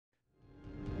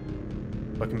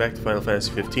Welcome back to Final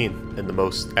Fantasy 15, and the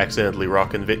most accidentally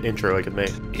rockin' intro I could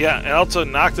make. Yeah, and also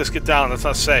Noctis, get down. That's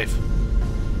not safe.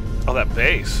 Oh, that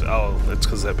base. Oh, it's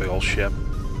because of that big old ship.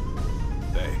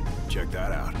 Hey, check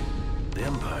that out. The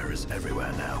Empire is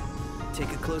everywhere now. Take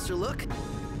a closer look.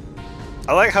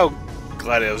 I like how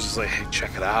Gladio's just like, hey,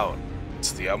 check it out.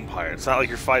 It's the Empire. It's not like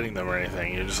you're fighting them or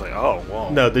anything. You're just like, oh, whoa.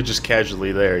 No, they're just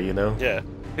casually there, you know? Yeah.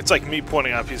 It's like me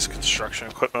pointing out a piece of construction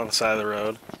equipment on the side of the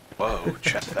road. Whoa,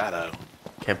 check that out.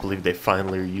 Can't believe they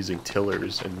finally are using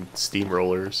tillers and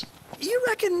steamrollers. You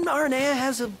reckon Aranea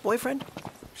has a boyfriend?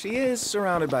 She is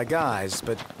surrounded by guys,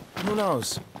 but who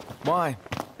knows? Why?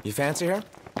 You fancy her?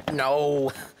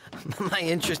 No. My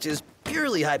interest is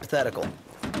purely hypothetical.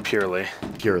 Purely.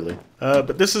 Purely.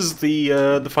 But this is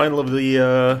the final of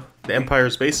the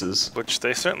Empire's bases. Which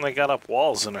they certainly got up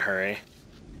walls in a hurry.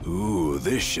 Ooh,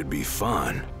 this should be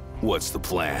fun. What's the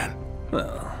plan?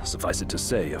 Well, suffice it to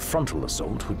say, a frontal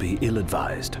assault would be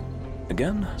ill-advised.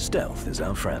 Again, stealth is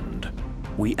our friend.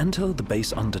 We enter the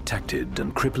base undetected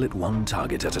and cripple it one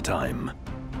target at a time.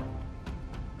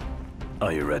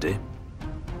 Are you ready?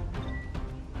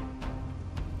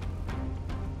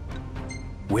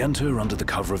 We enter under the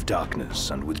cover of darkness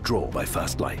and withdraw by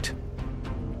first light.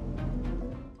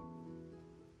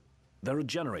 There are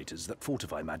generators that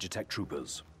fortify Magitech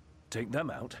troopers. Take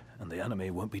them out, and the enemy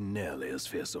won't be nearly as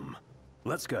fearsome.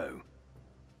 Let's go.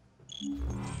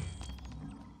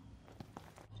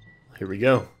 Here we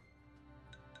go.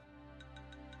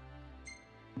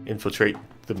 Infiltrate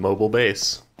the mobile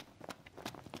base.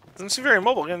 Doesn't seem very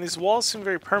mobile. Again, these walls seem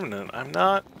very permanent. I'm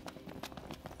not...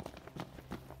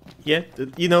 Yeah,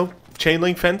 you know, chain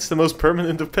link fence, the most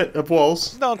permanent of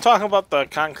walls. No, I'm talking about the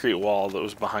concrete wall that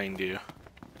was behind you.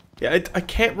 Yeah, I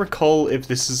can't recall if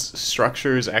this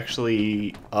structure is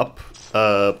actually up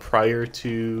prior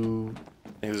to...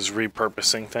 He was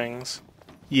repurposing things.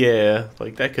 Yeah,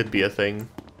 like that could be a thing.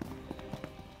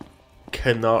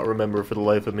 Cannot remember for the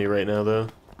life of me right now, though.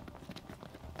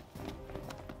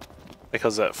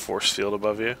 Because that force field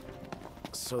above you.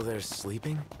 So they're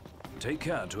sleeping? Take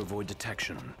care to avoid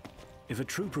detection. If a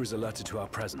trooper is alerted to our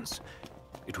presence,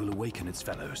 it will awaken its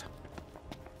fellows.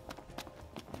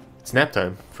 It's nap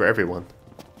time for everyone.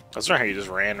 That's not how you just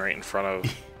ran right in front of...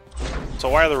 So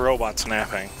why are the robots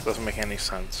napping? Doesn't make any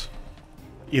sense.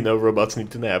 You know, robots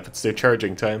need to nap. It's their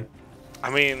charging time. I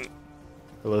mean...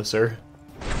 Hello, sir.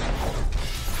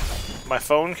 My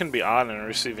phone can be on and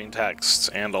receiving texts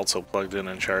and also plugged in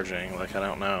and charging. Like, I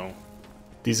don't know.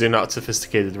 These are not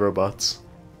sophisticated robots.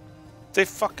 They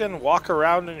fucking walk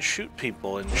around and shoot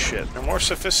people and shit. They're more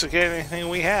sophisticated than anything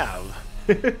we have.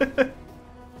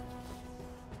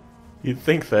 You'd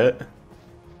think that.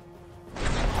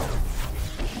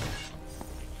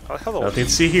 I like how the... Nothing to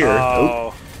see here.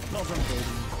 Oh.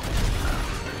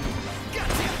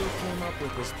 Who came up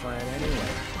with this plan anyway?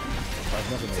 I've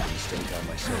never made a mistake I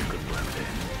myself couldn't remedy.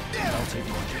 I'll take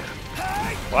one here.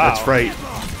 Wow. That's right.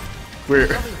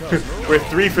 We're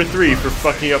 3 for 3 for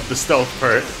fucking up the stealth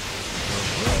part.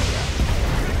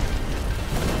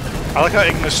 I like how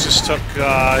Ignis just took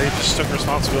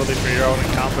responsibility for your own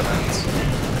incompetence.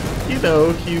 You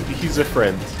know, he's a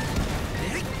friend.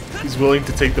 He's willing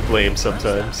to take the blame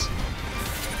sometimes.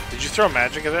 Did you throw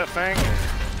magic at that thing?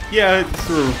 Yeah, I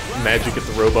threw magic at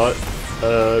the robot.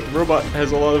 The robot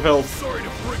has a lot of health. Sorry to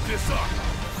break this up.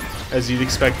 As you'd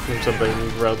expect from something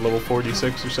around level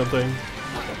 46 or something.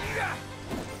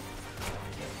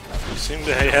 You seem to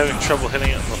be having trouble hitting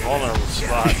it in the vulnerable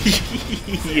spot.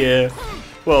 Yeah.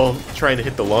 Well, trying to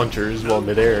hit the launchers while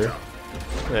midair.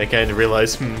 And I kind of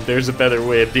realized, there's a better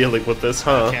way of dealing with this,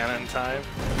 huh? Cannon time.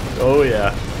 Oh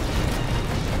yeah.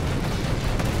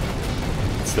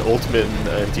 It's the ultimate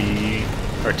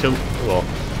anti-artillery. Well,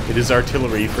 it is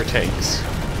artillery for tanks.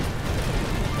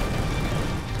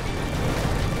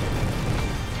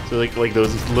 So like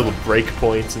those little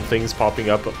breakpoints and things popping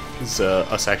up is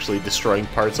us actually destroying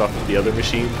parts off of the other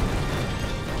machine.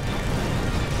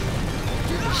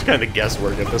 Just kind of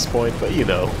guesswork at this point, but you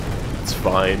know, it's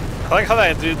fine. I like how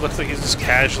that dude looks like he's just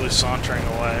casually sauntering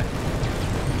away.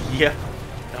 Yeah.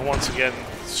 And once again,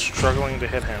 struggling to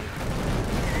hit him.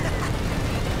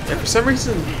 Yeah, for some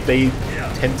reason, they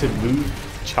tend to move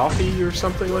choppy or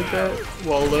something like that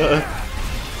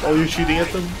while you're shooting at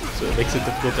them, so it makes it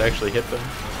difficult to actually hit them.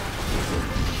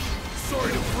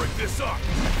 Sorry to break this up.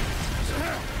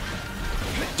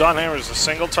 Dawn Hammer is a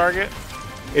single target?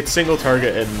 It's single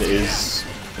target and is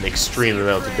an extreme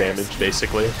amount of damage,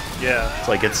 basically. Yeah. It's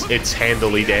like it's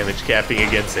handily damage capping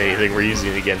against anything we're using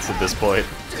it against at this point.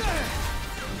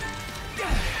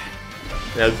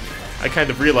 Now, I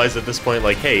kind of realized at this point,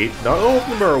 like, hey, not all of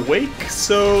them are awake,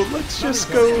 so let's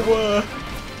just go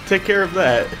take care of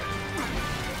that.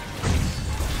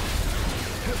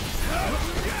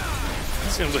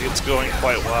 Seems like it's going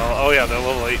quite well. Oh yeah, they're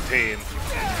level 18.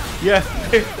 Yeah,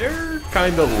 they're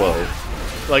kind of low.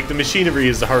 Like, the machinery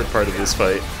is the hard part of this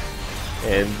fight.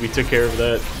 And we took care of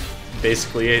that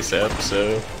basically ASAP,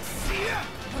 so...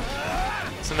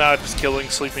 So now just killing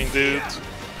sleeping dudes.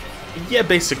 Yeah,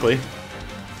 basically.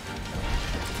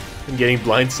 And getting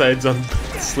blindsides on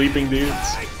sleeping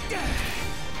dudes.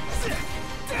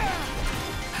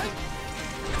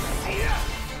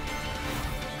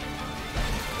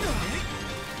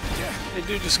 They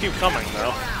do just keep coming,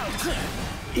 though.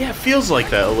 Yeah, it feels like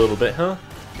that a little bit, huh?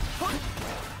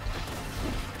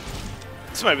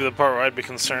 This might be the part where I'd be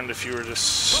concerned if you were just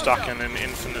stuck in an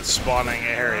infinite spawning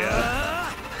area. I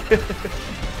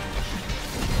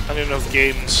don't even know if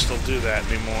games still do that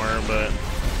anymore, but...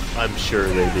 I'm sure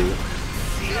they do.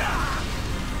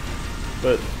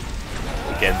 But,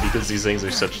 again, because these things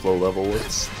are such low level,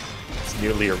 it's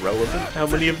nearly irrelevant how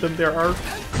many of them there are.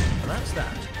 And that's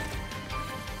that.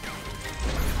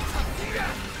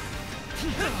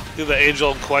 Do the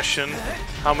age-old question: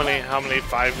 how many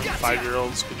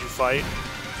five-year-olds could you fight?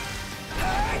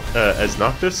 As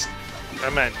Noctis? I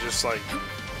meant just like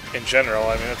in general.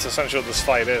 I mean, that's essentially what this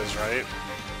fight is, right?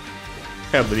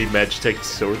 How many Magitech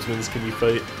swordsmen can you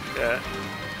fight? Yeah.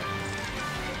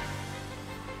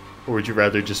 Or would you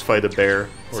rather just fight a bear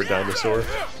or a dinosaur?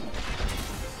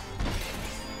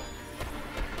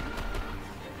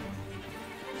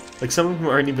 Like, some of them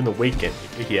aren't even awake yet.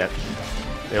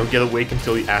 They don't get awake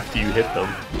until after you hit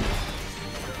them.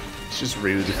 It's just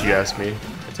rude, if you ask me.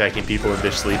 Attacking people in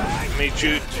their sleep. Did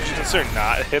you consider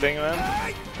not hitting them?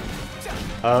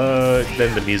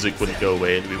 Then the music wouldn't go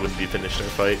away and we wouldn't be finishing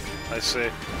our fight. I see.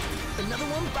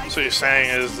 So what you're saying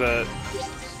is that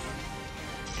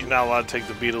you're not allowed to take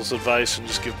the Beatles' advice and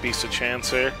just give Beast a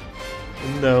chance here?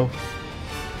 No.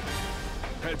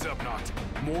 Heads up, Noct.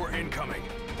 More incoming.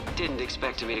 Didn't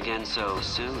expect to meet again so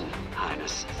soon,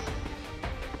 Highness.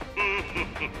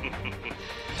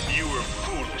 You were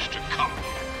foolish to come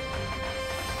here.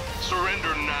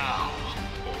 Surrender now,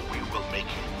 or we will make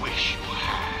you wish you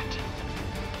had.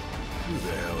 Who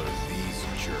the hell are these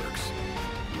jerks?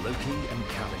 Loki and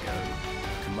Calico,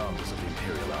 commanders of the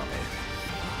Imperial Army.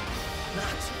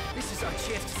 Noct, this is our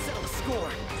chance to settle the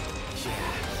score. Yeah,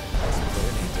 let's put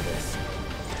an end to this.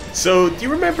 So, do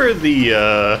you remember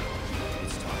the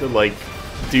like,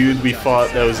 dude we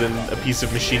fought that was in a piece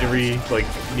of machinery, like,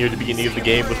 near the beginning of the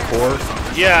game with Core?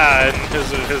 Yeah, and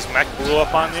his mech blew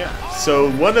up on you? So,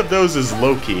 one of those is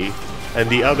Loki, and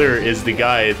the other is the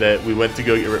guy that we went to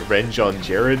go get revenge on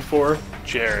Jared for.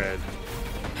 Jared.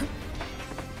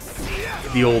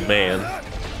 The old man.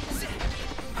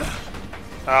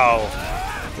 Oh.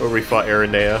 Where we fought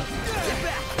Aranea.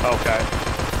 Okay.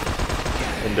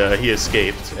 And he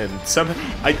escaped, and somehow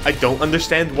I don't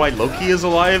understand why Loki is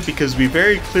alive, because we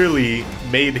very clearly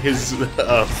made his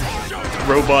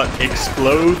robot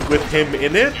explode with him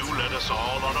in it. You led us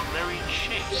all on a merry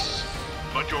chase,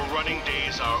 but your running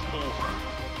days are over.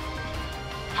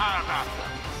 Have at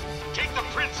them. Take the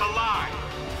prince alive.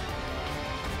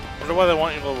 I wonder why they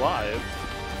want you alive.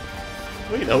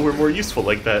 Well, you know, we're more useful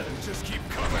like that. Just keep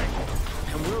coming.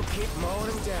 And we'll keep mowing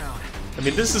them down. I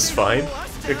mean, this is fine.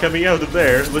 They're coming out of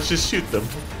there. Let's just shoot them.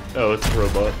 Oh, it's a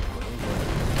robot.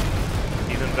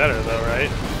 Even better, though,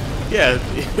 right? Yeah,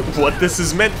 what this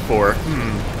is meant for.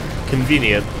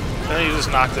 Convenient. And then you just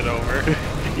knocked it over.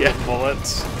 Yeah.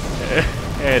 Bullets.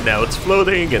 And now it's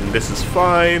floating, and this is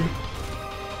fine.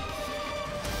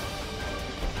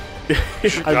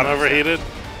 Gun overheated?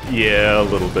 Yeah, a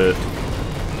little bit.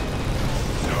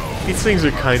 These things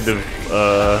are kind of,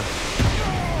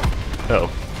 Oh.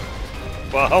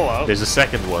 Well, hello. There's a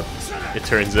second one, it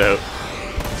turns out.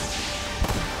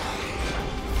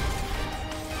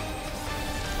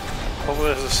 Hopefully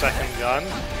there's a second gun.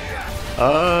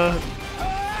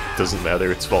 Doesn't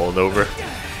matter, it's fallen over.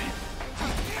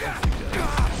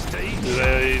 Do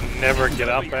they never get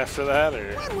up after that,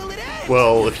 or?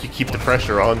 Well, if you keep the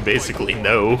pressure on, basically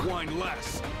no. One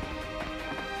less.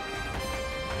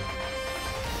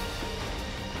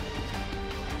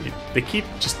 They keep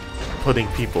just putting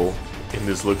people in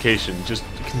this location, just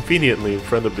conveniently in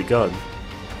front of the gun.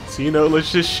 So, you know,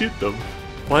 let's just shoot them.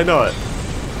 Why not?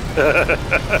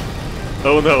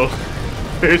 Oh no,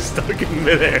 they're stuck in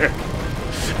midair.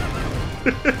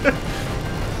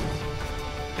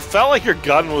 It felt like your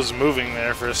gun was moving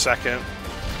there for a second.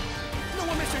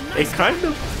 It kind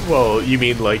of, well, you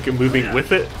mean like moving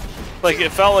with it? Like,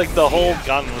 it felt like the whole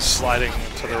gun was sliding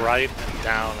to the right and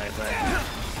down, I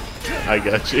think. I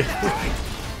got you.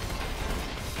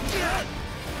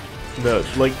 No,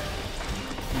 like,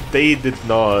 they did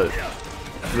not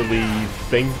really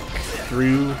think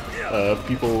through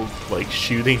people like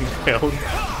shooting down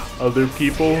other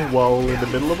people while in the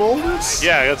middle of all this.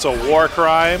 Yeah, it's a war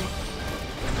crime.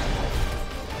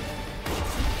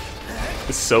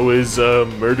 So is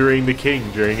murdering the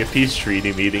king during a peace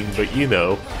treaty meeting, but you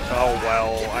know. Oh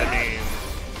well, I mean,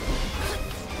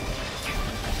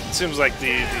 it seems like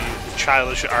the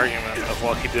childish argument of,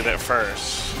 well, he did it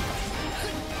first.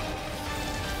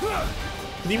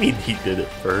 What do you mean he did it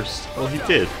first? Well, he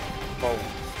did. Well,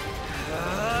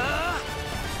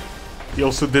 He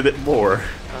also did it more.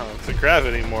 oh, it's a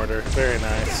gravity mortar. Very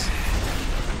nice.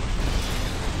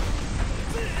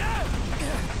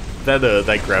 That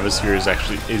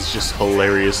Gravisphere is just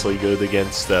hilariously good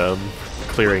against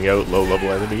clearing out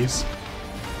low-level enemies.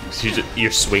 So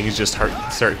your swings just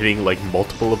start hitting like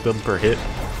multiple of them per hit.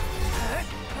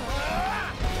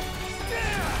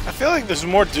 I feel like there's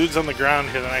more dudes on the ground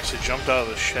here than actually jumped out of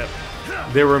the ship.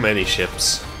 There were many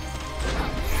ships.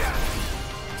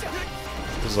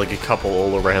 There's like a couple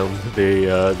all around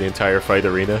the entire fight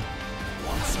arena.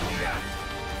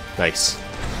 Nice.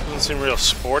 Doesn't seem real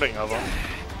sporting of them.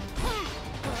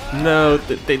 No,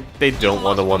 they don't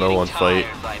want a one-on-one fight.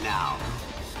 By now.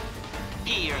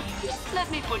 Here,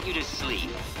 let me put you to sleep.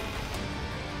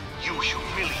 You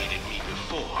humiliated me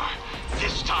before.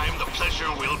 This time the pleasure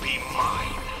will be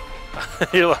mine.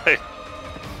 You're like,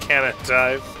 cannon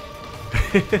dive.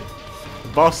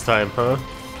 Boss time, huh?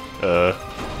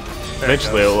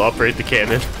 Eventually I'll operate the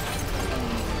cannon.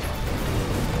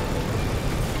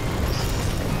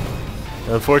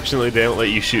 Unfortunately, they don't let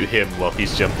you shoot him while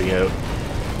he's jumping out.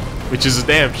 Which is a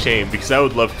damn shame, because I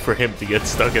would love for him to get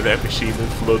stuck in that machine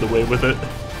and float away with it.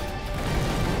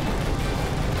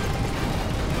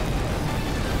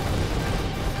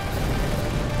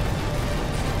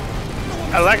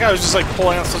 I like how I was just like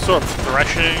pulling out some sort of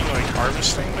threshing, like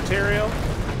harvesting material.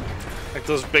 Like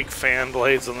those big fan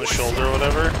blades on the shoulder or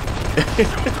whatever.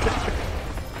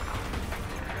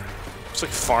 It's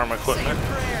like farm equipment.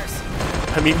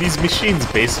 I mean, these machines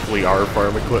basically are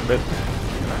farm equipment.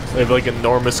 They have like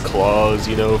enormous claws,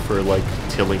 you know, for like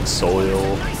tilling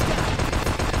soil.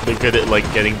 They're good at like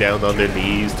getting down on their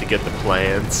knees to get the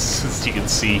plants, as you can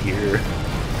see here.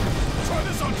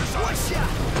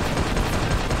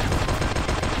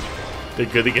 They're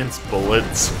good against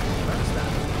bullets.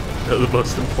 They're the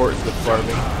most important of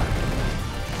farming.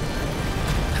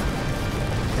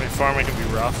 I mean, farming can be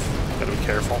rough. Gotta be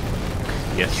careful.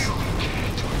 Yes.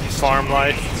 Farm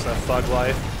life, it's that thug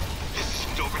life. This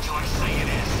isn't over till I say it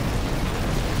is.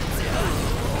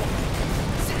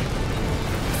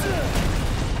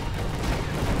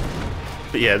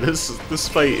 But yeah, this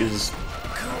fight is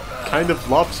kind of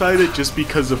lopsided just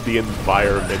because of the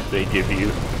environment they give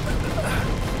you.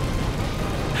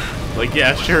 Like,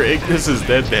 yeah, sure, Ignis is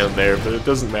dead down there, but it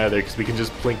doesn't matter because we can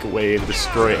just blink away and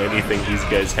destroy anything these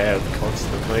guys have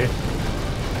constantly.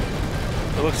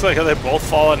 It looks like they're both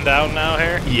falling down now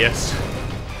here. Yes.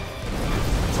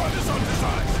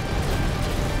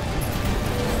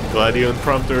 Gladio and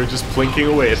Promptor are just blinking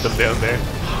away at them down there.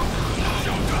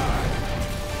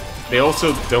 They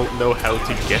also don't know how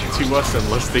to get to us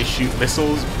unless they shoot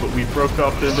missiles, but we broke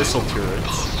off their missile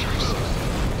turrets.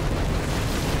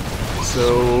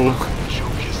 So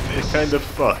they're kind of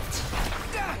fucked.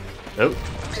 Oh.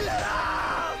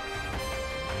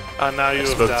 Now you have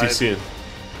Spoke died. too soon.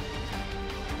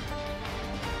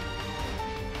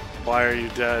 Why are you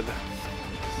dead?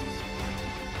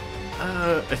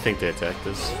 I think they attacked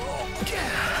us.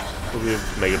 But we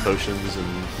have Mega Potions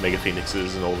and Mega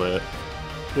Phoenixes and all that.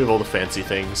 We have all the fancy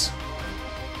things.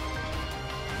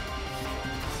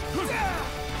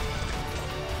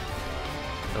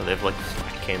 Oh, they have like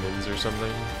flat cannons or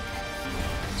something.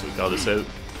 So we got us out.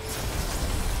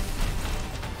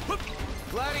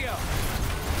 Gladio!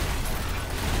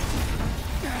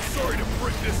 Sorry to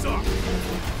bring this up.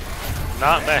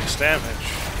 Not max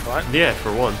damage. What? Yeah,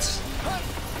 for once.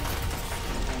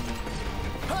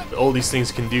 All these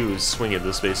things can do is swing at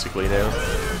this basically now.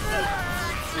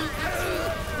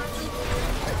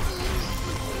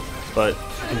 But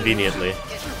conveniently,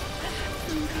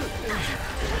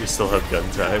 we still have gun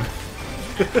time.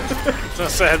 I was gonna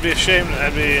say, I'd be ashamed,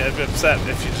 I'd be upset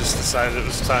if you just decided it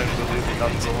was time to leave the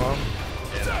guns alone.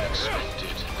 An unexpected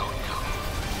outcome.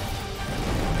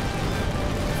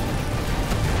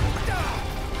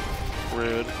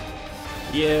 Rude.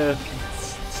 Yeah,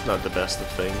 it's not the best of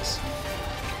things.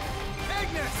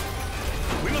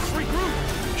 We must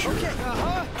regroup. Sure.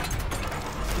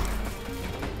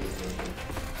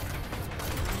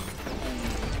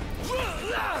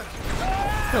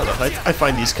 I don't know, I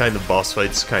find these kind of boss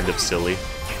fights kind of silly.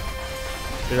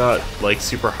 They're not, like,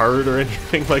 super hard or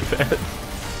anything like that.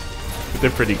 But they're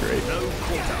pretty great.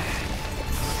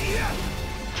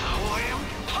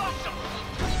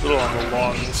 A little on the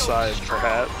long side,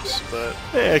 perhaps, but...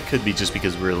 Yeah, it could be just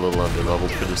because we're a little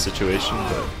underleveled for this situation,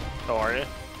 but... How are you?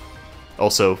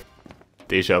 Also,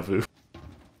 deja vu.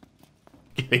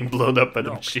 Getting blown up by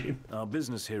the machine. Our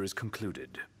business here is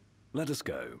concluded. Let us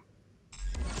go.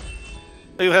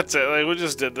 Like, that's it. Like, we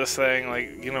just did this thing.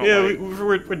 Like, you know. Yeah, like,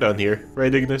 we're done here,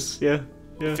 right, Ignis? Yeah.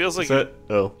 Yeah. Feels like that?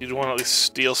 Oh. you'd want to at least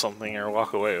steal something or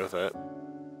walk away with it.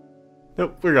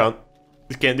 Nope, we're gone.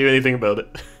 We can't do anything about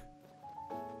it.